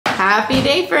Happy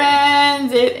day,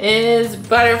 friends! It is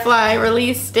butterfly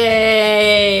release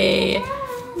day!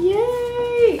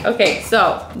 Yay! Okay,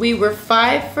 so we were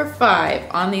 5 for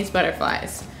 5 on these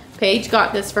butterflies. Paige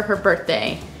got this for her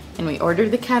birthday, and we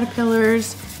ordered the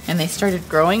caterpillars, and they started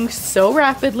growing so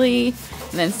rapidly.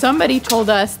 And then somebody told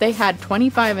us they had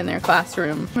 25 in their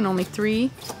classroom, and only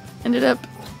 3 ended up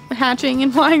hatching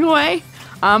and flying away.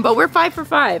 But we're 5 for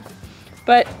 5.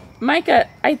 But Micah,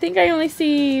 I think I only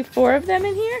see 4 of them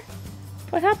in here.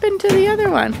 What happened to the other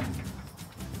one?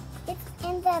 It's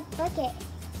in the bucket.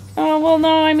 Oh, well,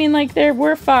 no, I mean, like, there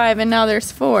were 5 and now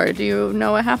there's 4. Do you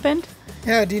know what happened?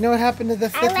 Yeah, do you know what happened to the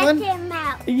 5th one? I let him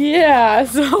out. Yeah,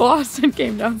 so Austin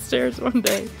came downstairs one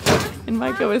day and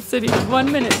Micah was sitting,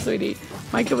 1 minute, sweetie.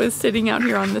 Micah was sitting out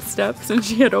here on the steps and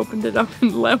she had opened it up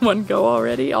and let one go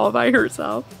already, all by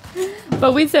herself.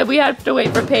 But we said we have to wait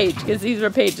for Paige because these were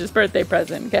Paige's birthday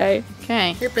present, okay?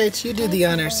 Okay. Here, Paige, you do the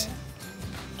honors.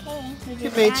 Okay, you do Here,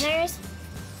 the Paige. honors.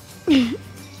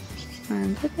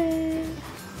 On to bed.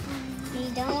 You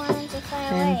don't want them to fly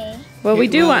away. Well, we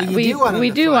do want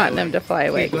want them to fly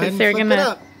away Okay, go ahead because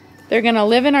and they're gonna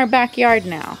live in our backyard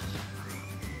now.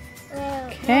 Well,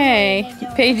 Okay,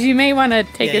 Paige, you may want to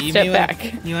take a step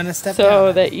back You want to step so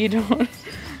down? that you don't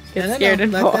get scared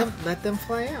and fall. Let them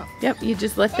fly out. Yep, you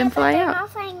just let them fly they're out. not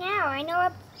flying out. I know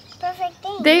a perfect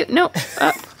thing. They no.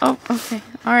 Oh, okay.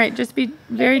 All right, just be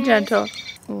very gentle.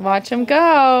 Watch them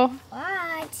go.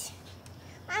 Watch.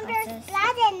 Mom, there's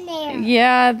blood in there.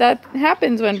 Yeah, that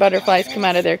happens when butterflies come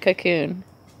out of their cocoon.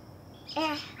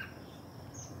 Yeah.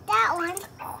 That one's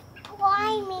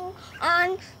climbing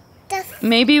on the...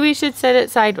 Maybe we should set it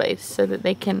sideways so that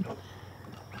they can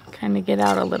kind of get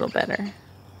out a little better.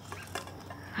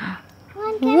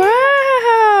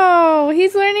 Wow,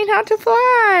 he's learning how to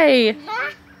fly.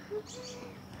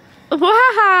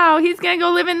 Wow, he's gonna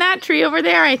go live in that tree over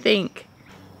there, I think.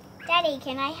 Daddy,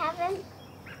 can I have him?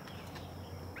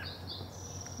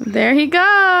 There he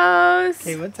goes.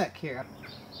 Hey, what's that, Kira?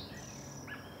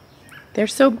 They're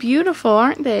so beautiful,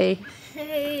 aren't they?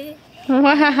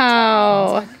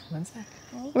 Wow. One sec.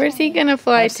 Where's he gonna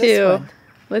fly Watch this to? one.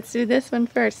 Let's do this one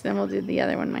first, then we'll do the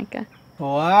other one, Micah.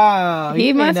 Wow.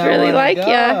 He may must not really wanna like go.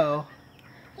 ya.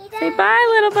 Say bye,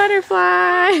 little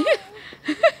butterfly.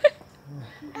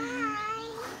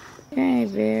 Okay,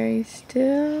 very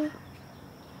still.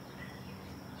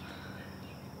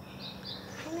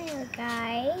 Come here,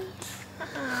 guy.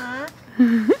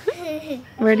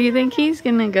 Where do you think he's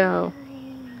gonna go?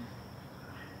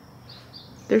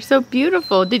 They're so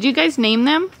beautiful. Did you guys name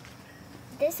them?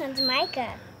 This one's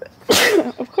Micah.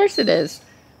 Of course it is.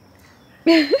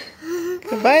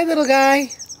 Goodbye, little guy.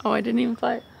 Oh, I didn't even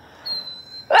fly.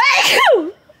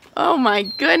 Oh my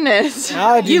goodness.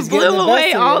 Allergies You getting blew the away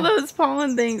best of all you. those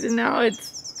pollen things and now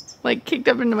it's like kicked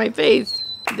up into my face.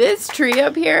 This tree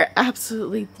up here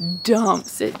absolutely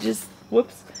dumps. It just,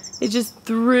 whoops. It just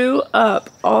threw up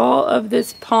all of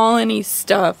this pollen-y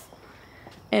stuff.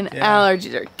 And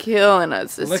allergies are killing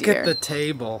us this Look year. at the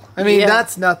table. I mean, Yeah.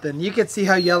 that's nothing. You can see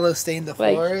how yellow stained the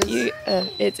floor Like, is.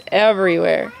 it's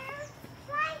everywhere.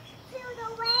 Fly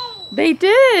flew away. They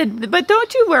did, but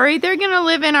don't you worry. They're going to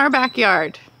live in our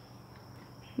backyard.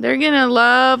 They're going to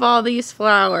love all these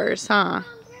flowers, huh?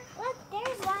 Look,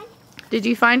 there's one. Did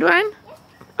you find one?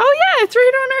 Oh, yeah, it's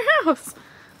right on our house.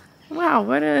 Wow,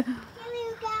 Come here,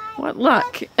 guy. what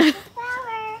luck.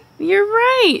 Flower. You're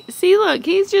right. See, look,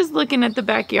 he's just looking at the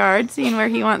backyard, seeing where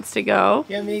he wants to go.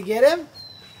 You want me to get him?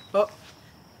 Oh,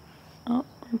 Oh,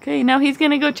 okay, now he's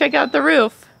going to go check out the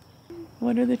roof.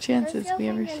 What are the chances Let's go we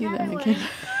ever find see them another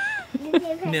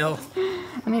again? no.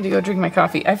 I need to go drink my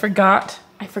coffee. I forgot.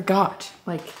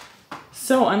 Like,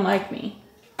 so unlike me.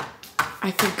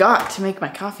 I forgot to make my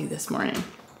coffee this morning.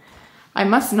 I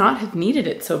must not have needed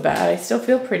it so bad. I still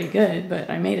feel pretty good, but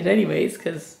I made it anyways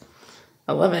because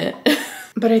I love it.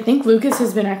 But I think Lucas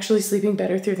has been actually sleeping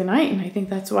better through the night, and I think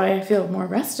that's why I feel more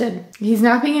rested. He's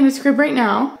napping in his crib right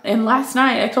now, and last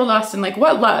night I told Austin, like,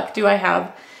 what luck do I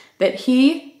have that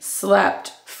he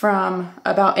slept from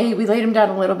about 8. We laid him down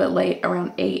a little bit late,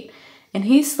 around 8. And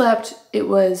he slept, it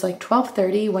was like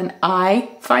 12:30 when I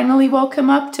finally woke him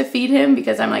up to feed him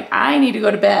because I'm like, I need to go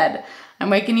to bed. I'm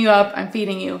waking you up, I'm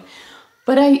feeding you.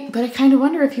 But I kind of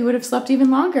wonder if he would have slept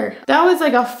even longer. That was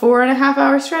like a 4.5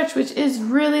 hour stretch, which is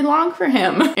really long for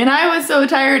him. And I was so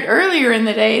tired earlier in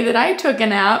the day that I took a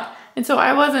nap. And so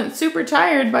I wasn't super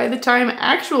tired by the time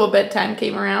actual bedtime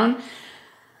came around.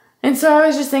 And so I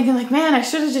was just thinking like, man, I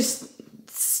should have just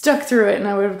stuck through it and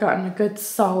I would have gotten a good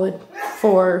solid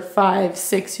 4, 5,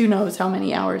 6, who knows how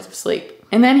many hours of sleep.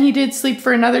 And then he did sleep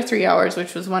for another 3 hours,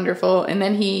 which was wonderful. And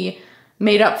then he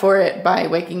made up for it by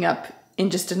waking up in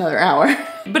just another hour.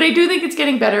 But I do think it's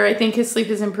getting better. I think his sleep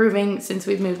is improving since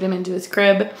we've moved him into his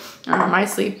crib. My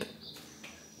sleep,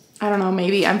 I don't know,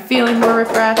 maybe I'm feeling more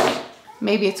refreshed.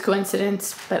 Maybe it's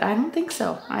coincidence, but I don't think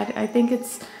so. I think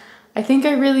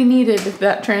I really needed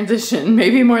that transition,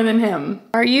 maybe more than him.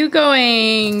 Are you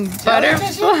going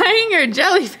butterflying or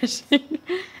jellyfishing?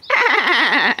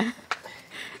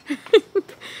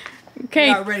 Okay.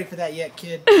 You're not ready for that yet,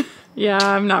 kid. Yeah,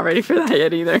 I'm not ready for that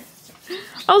yet either.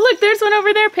 Oh, look, there's one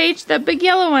over there, Paige. The big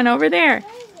yellow one over there.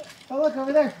 Oh, look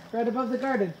over there, right above the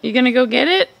garden. You gonna go get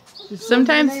it? Just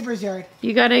Sometimes in the neighbor's yard.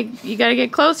 you gotta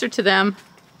get closer to them.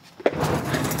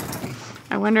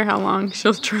 I wonder how long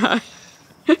she'll try.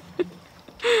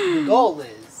 The goal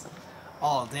is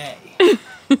all day.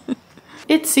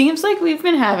 It seems like we've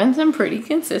been having some pretty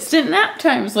consistent nap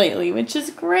times lately, which is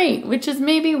great, which is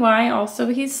maybe why also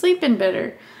he's sleeping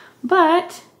better.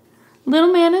 But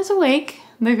little man is awake.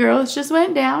 The girls just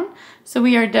went down. So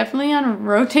we are definitely on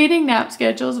rotating nap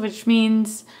schedules, which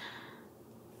means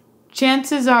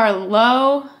chances are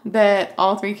low that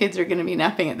all three kids are going to be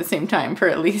napping at the same time for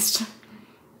at least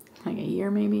like a year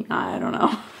maybe. I don't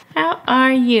know. How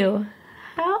are you?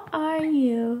 How are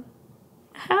you?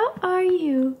 How are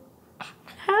you?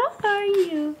 How are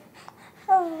you?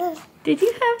 Did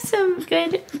you have some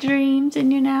good dreams in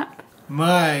your nap?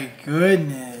 My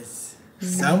goodness.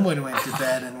 Someone went to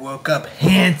bed and woke up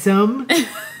handsome.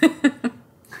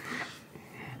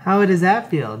 How does that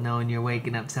feel, knowing you're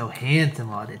waking up so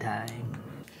handsome all the time?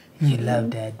 You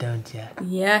love Dad, don't you?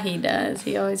 Yeah, he does.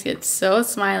 He always gets so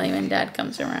smiley when Dad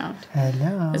comes around.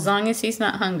 Hello. As long as he's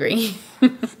not hungry.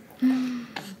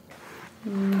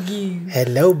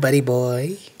 Hello, buddy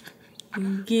boy.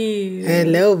 You.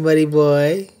 Hello, buddy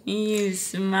boy. You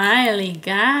smiley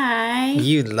guy.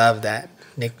 You love that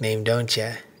nickname, don't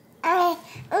you?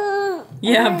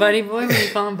 Yeah, Buddy Boy. When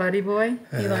you call him Buddy Boy,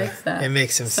 he likes that. It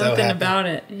makes him so Something happy. about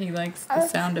it. He likes the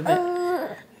sound of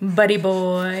it. Buddy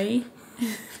Boy.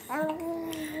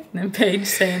 Then Paige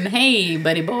saying, "Hey,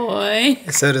 Buddy Boy."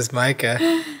 So does Micah.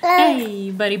 Hey,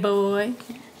 Buddy Boy.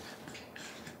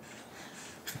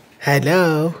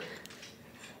 Hello.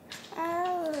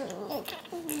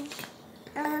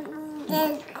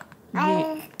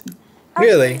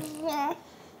 Really?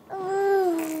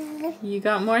 You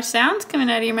got more sounds coming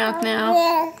out of your mouth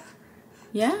now.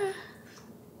 Yeah.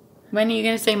 When are you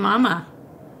gonna say mama?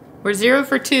 We're 0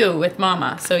 for 2 with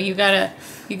mama, so you gotta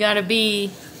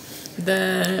be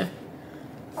the,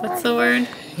 what's the word?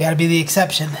 You gotta be the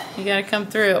exception. You gotta come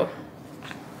through.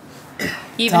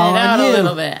 Even all it out on a you.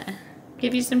 little bit.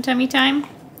 Give you some tummy time.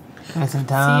 Got some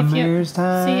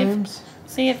times.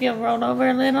 See if you'll roll over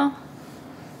a little.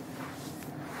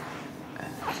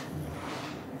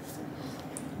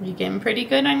 You're getting pretty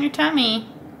good on your tummy.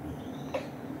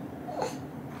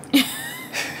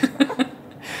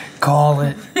 Call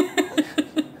it.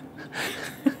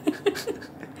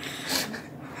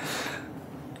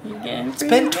 You're getting It's pretty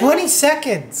been good. 20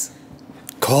 seconds.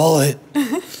 Call it.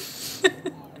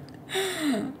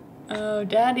 Oh,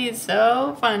 Daddy is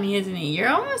so funny, isn't he? You're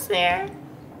almost there.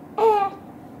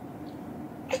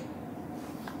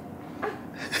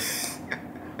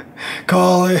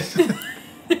 Call it.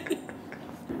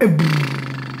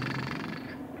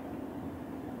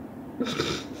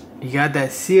 You got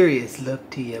that serious look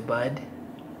to you, bud.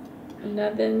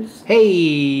 Nothing's.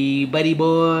 Hey, buddy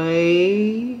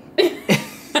boy.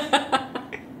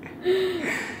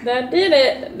 That did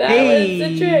it. That Hey. was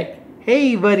the trick.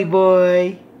 Hey, buddy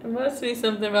boy. It must be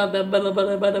something about that bada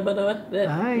bada bada bada that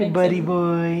Hi, makes buddy him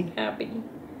boy. happy.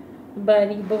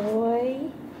 Buddy boy.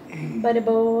 Buddy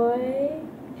boy.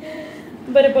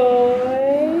 Buddy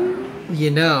boy. You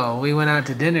know, we went out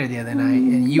to dinner the other night,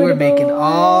 and you were making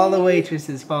all the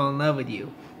waitresses fall in love with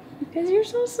you. Because you're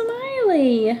so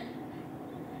smiley.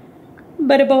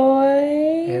 Buddy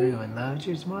boy. Everyone loves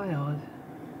your smile.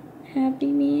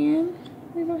 Happy man.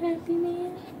 Little happy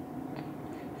man.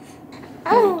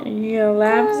 Are you gonna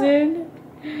laugh soon?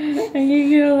 Are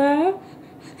you gonna laugh?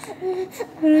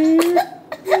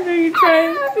 Are you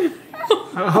trying?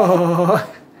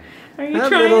 Oh, Are you that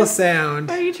trying? little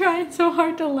sound. Are you trying so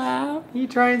hard to laugh? You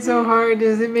trying so hard?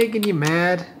 Is it making you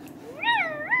mad?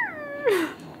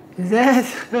 Is that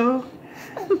so?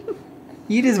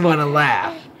 You just want to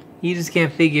laugh. You just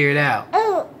can't figure it out.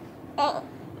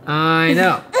 I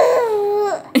know.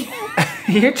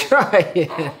 You're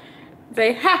trying.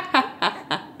 Say ha ha ha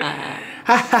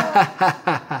ha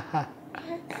ha.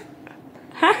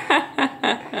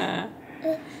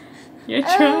 You're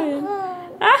trying.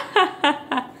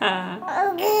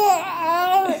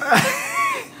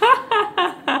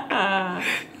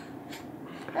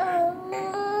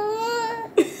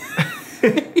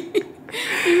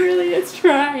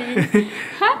 laughing.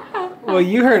 Well,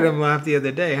 you heard him laugh the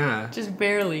other day, huh? Just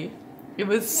barely. It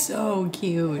was so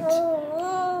cute.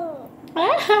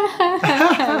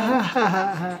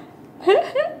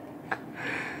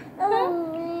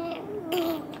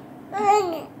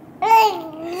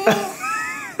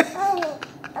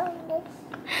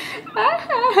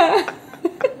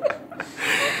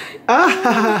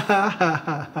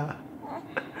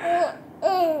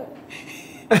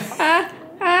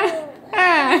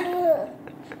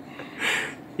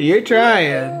 You're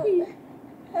trying.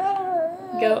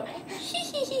 Go.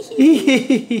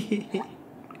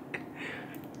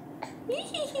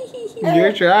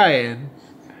 You're trying.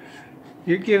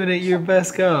 You're giving it your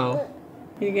best go.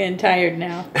 You're getting tired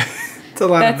now. It's a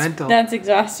lot of mental. That's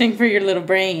exhausting for your little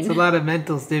brain. It's a lot of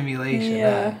mental stimulation.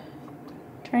 Yeah.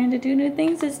 Trying to do new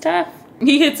things is tough.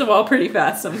 He hits the wall pretty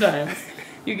fast sometimes.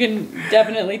 You can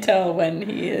definitely tell when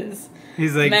he is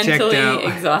He's like mentally checked out.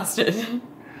 exhausted.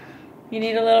 You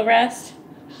need a little rest?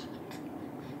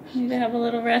 You need to have a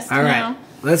little rest All now. right,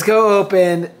 let's go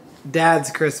open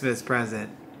Dad's Christmas present,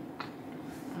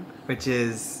 which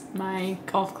is My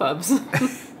golf clubs.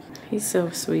 He's so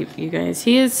sweet, you guys.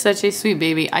 He is such a sweet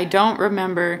baby. I don't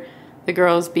remember the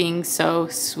girls being so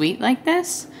sweet like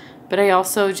this, but I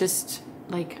also just,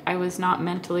 like, I was not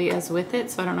mentally as with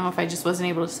it, so I don't know if I just wasn't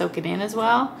able to soak it in as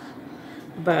well.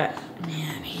 But,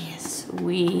 man, he is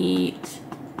sweet.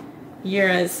 You're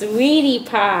a sweetie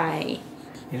pie.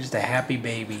 you're just a happy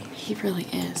baby. He really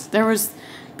is. There was,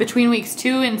 between weeks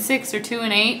 2 and 6 or 2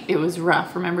 and 8, it was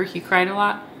rough. Remember, he cried a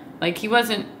lot. Like, he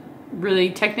wasn't really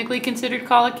technically considered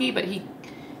colicky, but he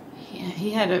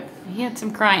had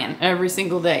some crying every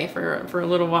single day for a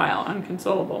little while,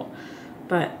 unconsolable.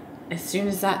 But as soon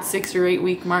as that 6 or 8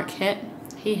 week mark hit,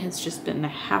 he has just been the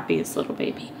happiest little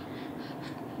baby.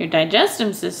 Your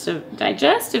digestive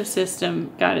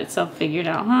system got itself figured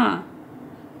out, huh?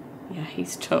 Yeah,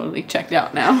 he's totally checked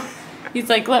out now. He's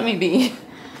like, let me be.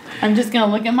 I'm just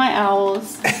gonna look at my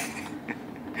owls.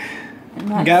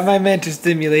 Got my mental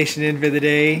stimulation in for the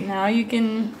day. Now you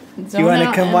can zone You want to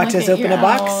out come and watch look us at open your a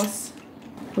box? owls.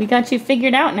 We got you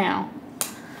figured out now.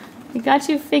 We got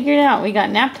you figured out. We got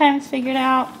nap times figured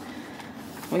out.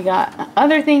 We got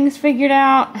other things figured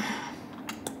out.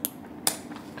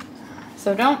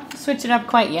 So don't switch it up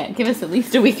quite yet. Give us at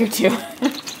least a week or 2.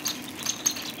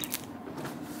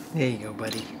 There you go,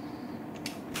 buddy.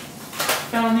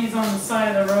 Found these on the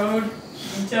side of the road.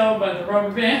 You can tell by the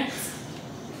rubber bands.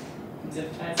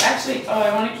 Zip ties. Actually, oh,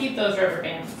 I want to keep those rubber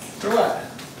bands. For what?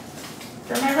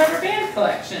 For my rubber band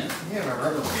collection. You have a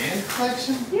rubber band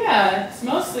collection? Yeah, it's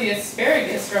mostly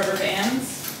asparagus rubber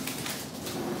bands.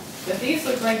 But these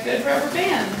look like good rubber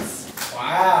bands.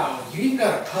 Wow, you even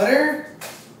got a putter?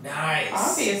 Nice.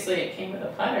 Obviously it came with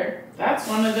a putter. That's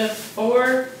one of the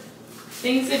 4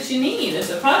 things that you need is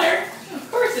a putter.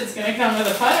 Of course it's going to come with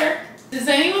a putter. Does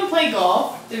anyone play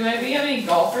golf? Do we have any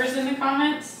golfers in the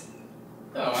comments?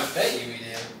 Oh, I bet you we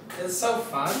do. It's so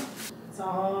fun. It's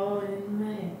all in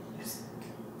my head. It's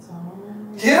all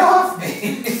in my head. Get off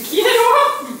me! Get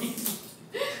off me!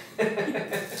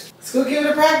 Let's go give it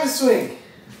a practice swing.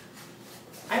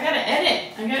 I gotta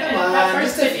edit. I gotta Come edit on, that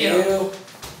first just a video. few.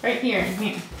 Right here.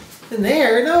 Here. In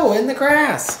there? No, in the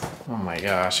grass. Oh my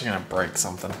gosh, you're gonna break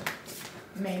something.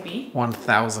 Maybe.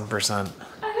 1000%.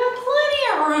 I got plenty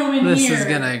of room in This here. is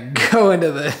gonna go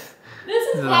into the...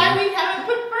 This is why we haven't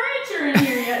put furniture in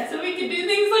here yet, so we can do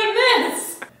things like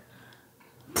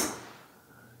this.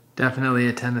 Definitely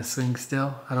a tennis swing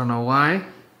still. I don't know why.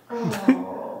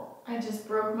 Oh, I just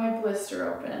broke my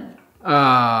blister open.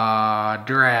 Aw,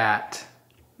 drat.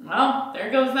 Well,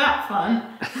 there goes that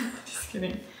fun. Just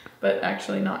kidding. But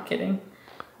actually not kidding.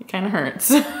 It kind of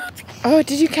hurts. Oh,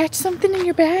 did you catch something in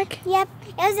your bag? Yep,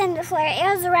 it was in the floor. It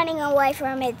was running away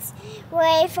from its,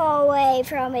 way far away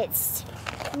from its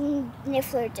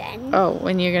niffler den. Oh,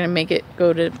 when you're going to make it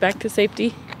go back to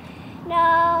safety?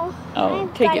 No, Oh,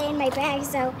 I take got it. it in my bag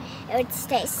so it would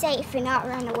stay safe and not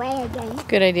run away again.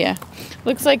 Good idea.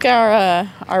 Looks like our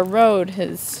road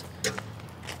has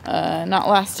not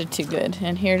lasted too good.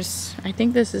 And here's, I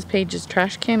think this is Paige's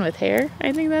trash can with hair.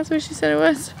 I think that's what she said it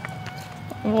was.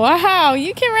 Wow,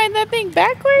 you can ride that thing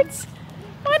backwards?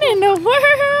 What in the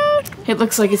world? It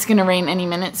looks like it's gonna rain any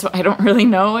minute, so I don't really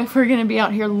know if we're gonna be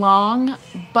out here long,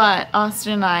 but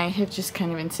Austin and I have just kind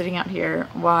of been sitting out here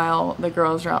while the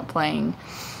girls are out playing,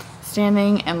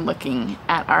 standing and looking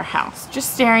at our house,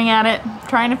 just staring at it,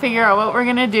 trying to figure out what we're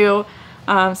gonna do.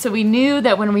 So we knew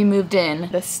that when we moved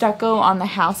in, the stucco on the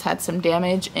house had some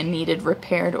damage and needed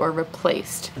repaired or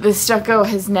replaced. The stucco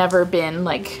has never been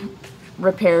like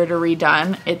repaired or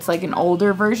redone. It's like an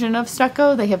older version of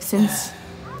stucco. They have since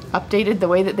updated the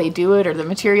way that they do it or the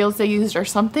materials they used or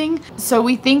something. So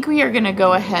we think we are gonna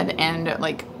go ahead and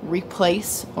like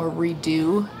replace or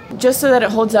redo just so that it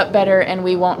holds up better and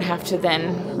we won't have to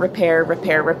then repair.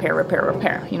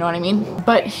 You know what I mean?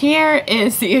 But here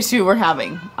is the issue we're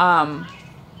having. And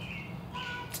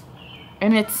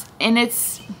it's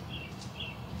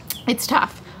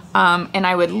tough. And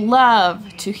I would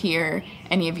love to hear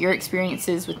any of your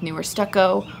experiences with newer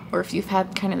stucco, or if you've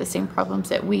had kind of the same problems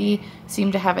that we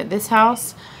seem to have at this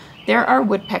house. There are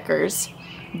woodpeckers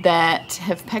that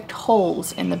have pecked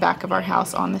holes in the back of our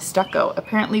house on the stucco.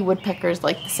 Apparently woodpeckers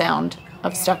like the sound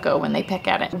of stucco when they peck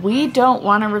at it. We don't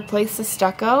want to replace the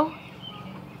stucco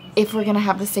if we're going to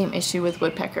have the same issue with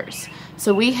woodpeckers.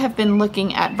 So we have been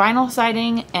looking at vinyl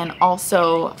siding and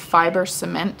also fiber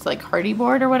cement, like hardy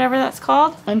board or whatever that's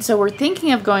called. And so we're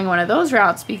thinking of going one of those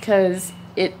routes because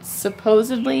it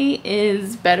supposedly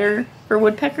is better for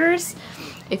woodpeckers.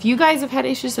 If you guys have had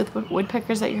issues with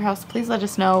woodpeckers at your house, please let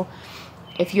us know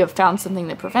if you have found something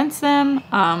that prevents them.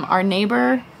 Our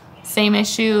neighbor, same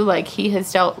issue, like he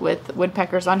has dealt with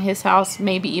woodpeckers on his house,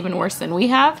 maybe even worse than we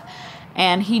have.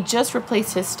 And he just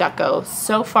replaced his stucco.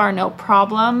 So far, no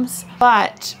problems,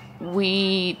 but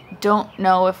we don't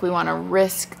know if we want to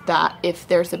risk that if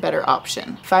there's a better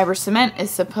option. Fiber cement is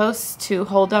supposed to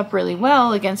hold up really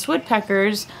well against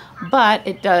woodpeckers, but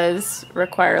it does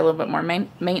require a little bit more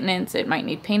maintenance. It might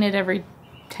need painted every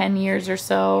 10 years or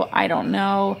so. I don't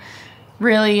know.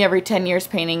 Really, every 10 years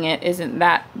painting it isn't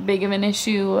that big of an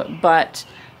issue, but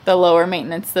the lower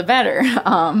maintenance, the better.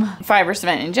 Fiber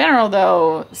cement in general,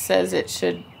 though, says it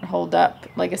should hold up,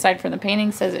 like aside from the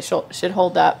painting, says it should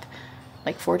hold up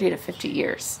like 40 to 50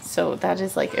 years. So that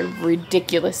is like a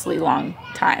ridiculously long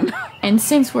time. And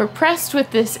since we're pressed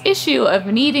with this issue of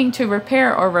needing to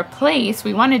repair or replace,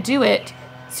 we want to do it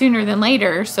sooner than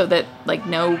later so that like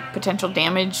no potential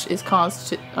damage is caused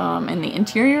to, in the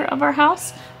interior of our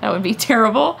house. That would be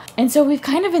terrible. And so we've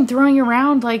kind of been throwing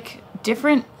around like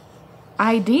different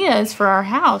ideas for our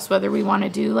house, whether we want to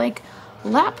do like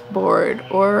lap board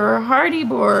or hardy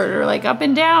board or like up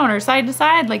and down or side to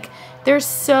side. Like there's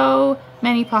so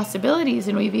many possibilities,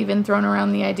 and we've even thrown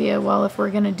around the idea, well, if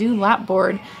we're going to do lap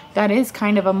board, that is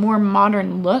kind of a more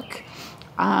modern look,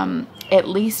 at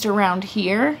least around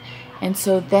here. And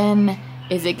so then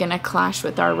is it going to clash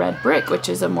with our red brick, which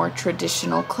is a more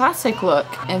traditional classic look?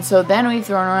 And so then we've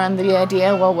thrown around the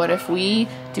idea, well, what if we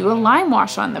do a lime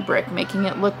wash on the brick, making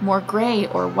it look more gray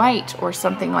or white or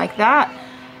something like that?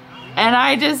 And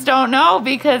I just don't know,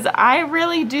 because I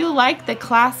really do like the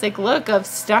classic look of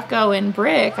stucco and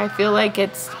brick. I feel like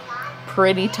it's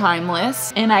pretty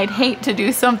timeless, and I'd hate to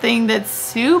do something that's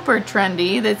super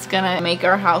trendy that's gonna make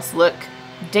our house look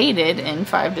dated in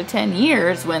 5 to 10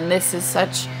 years when this is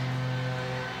such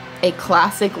a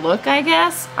classic look, I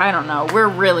guess. I don't know. We're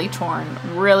really torn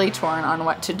on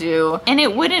what to do. And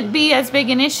it wouldn't be as big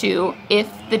an issue if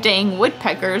the dang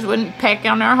woodpeckers wouldn't peck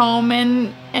on our home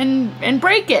and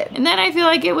break it. And then I feel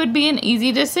like it would be an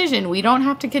easy decision. We don't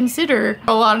have to consider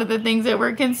a lot of the things that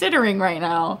we're considering right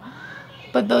now.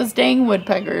 But those dang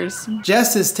woodpeckers.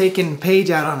 Jess is taking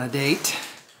Paige out on a date.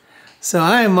 So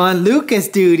I'm on Lucas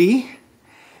duty.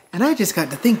 And I just got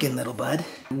to thinking, little bud,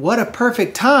 what a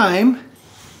perfect time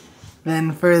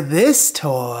then for this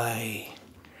toy.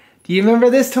 Do you remember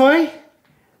this toy?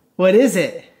 What is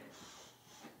it?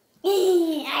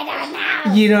 I don't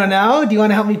know. You don't know? Do you want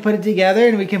to help me put it together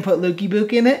and we can put Lukey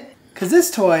Book in it? Because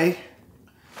this toy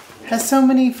has so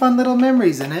many fun little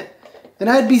memories in it. And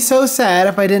I'd be so sad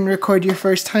if I didn't record your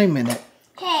first time in it.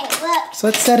 Hey, look. So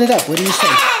let's set it up. What do you say?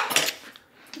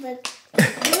 Look.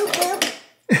 Boop, boop.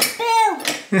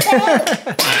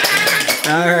 Boop.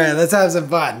 Alright, let's have some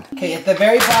fun. Okay, at the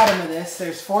very bottom of this,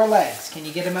 there's 4 legs. Can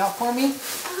you get them out for me?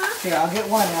 Here, I'll get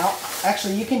one out.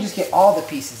 Actually, you can just get all the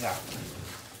pieces out.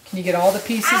 Can you get all the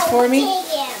pieces for me?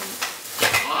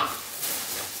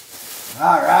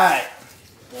 Alright.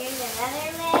 Here's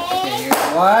another leg. Okay, here's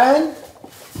 1.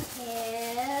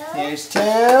 2. Here's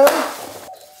 2.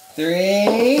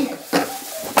 3.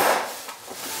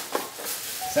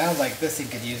 Sounds like this thing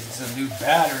could use some new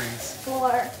batteries. 4.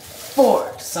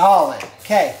 4. Solid.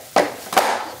 Okay.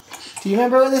 Do you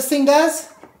remember what this thing does?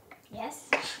 Yes.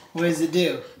 What does it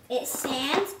do? It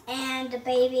stands and the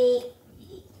baby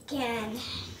can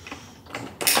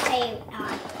stay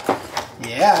on.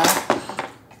 Yeah.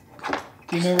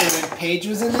 Do you remember when Paige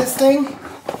was in this thing?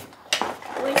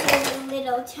 When she was a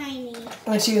little tiny.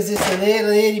 When she was just a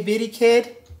little itty bitty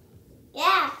kid?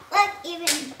 Yeah. Look,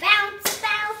 even bounce.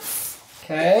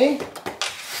 Okay.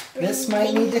 This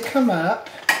might need to come up.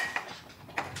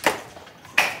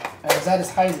 Or is that as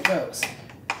high as it goes?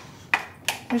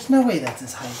 There's no way that's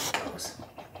as high as it goes.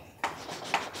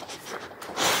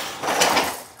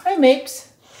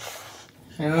 Mapes.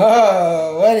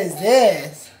 Oh, what is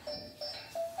this?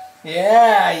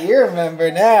 Yeah, you remember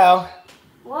now.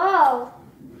 Whoa.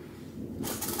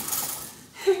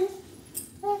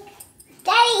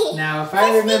 Daddy. Now, if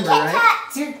I remember right.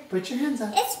 Here, put your hands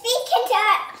up. Its feet can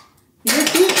touch. Your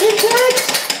feet can touch.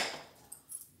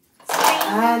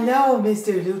 I know,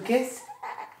 Mr. Lucas.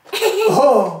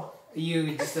 Oh, are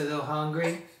you just a little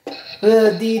hungry?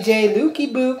 Little DJ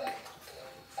Lukey Book.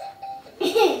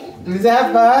 Was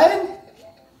that fun?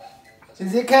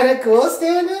 Is it kind of cool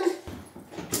standing?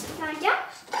 Can I jump?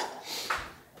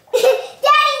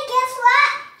 Daddy, guess what?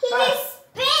 He just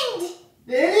spinned.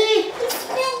 Did he? He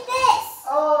spinned this.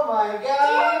 Oh my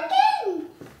God.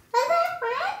 Was that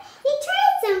fun? He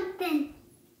tried something.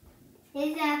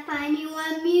 Is that fun? You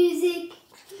want music?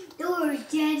 Or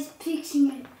Dad's fixing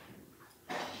it.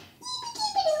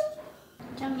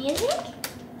 The music?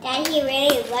 Daddy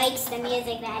really likes the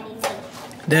music that he makes.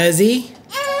 Does he?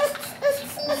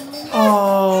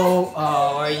 Oh,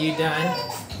 are you done?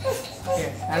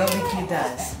 Here, I don't think he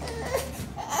does.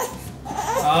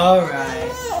 All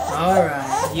right.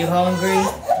 You hungry?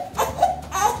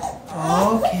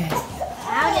 Okay.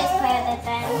 I'll just play with it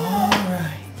then. All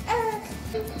right.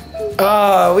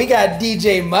 Oh, we got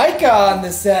DJ Micah on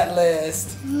the set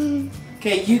list.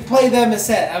 Okay, you play them a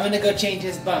set. I'm gonna go change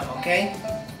his bum, okay?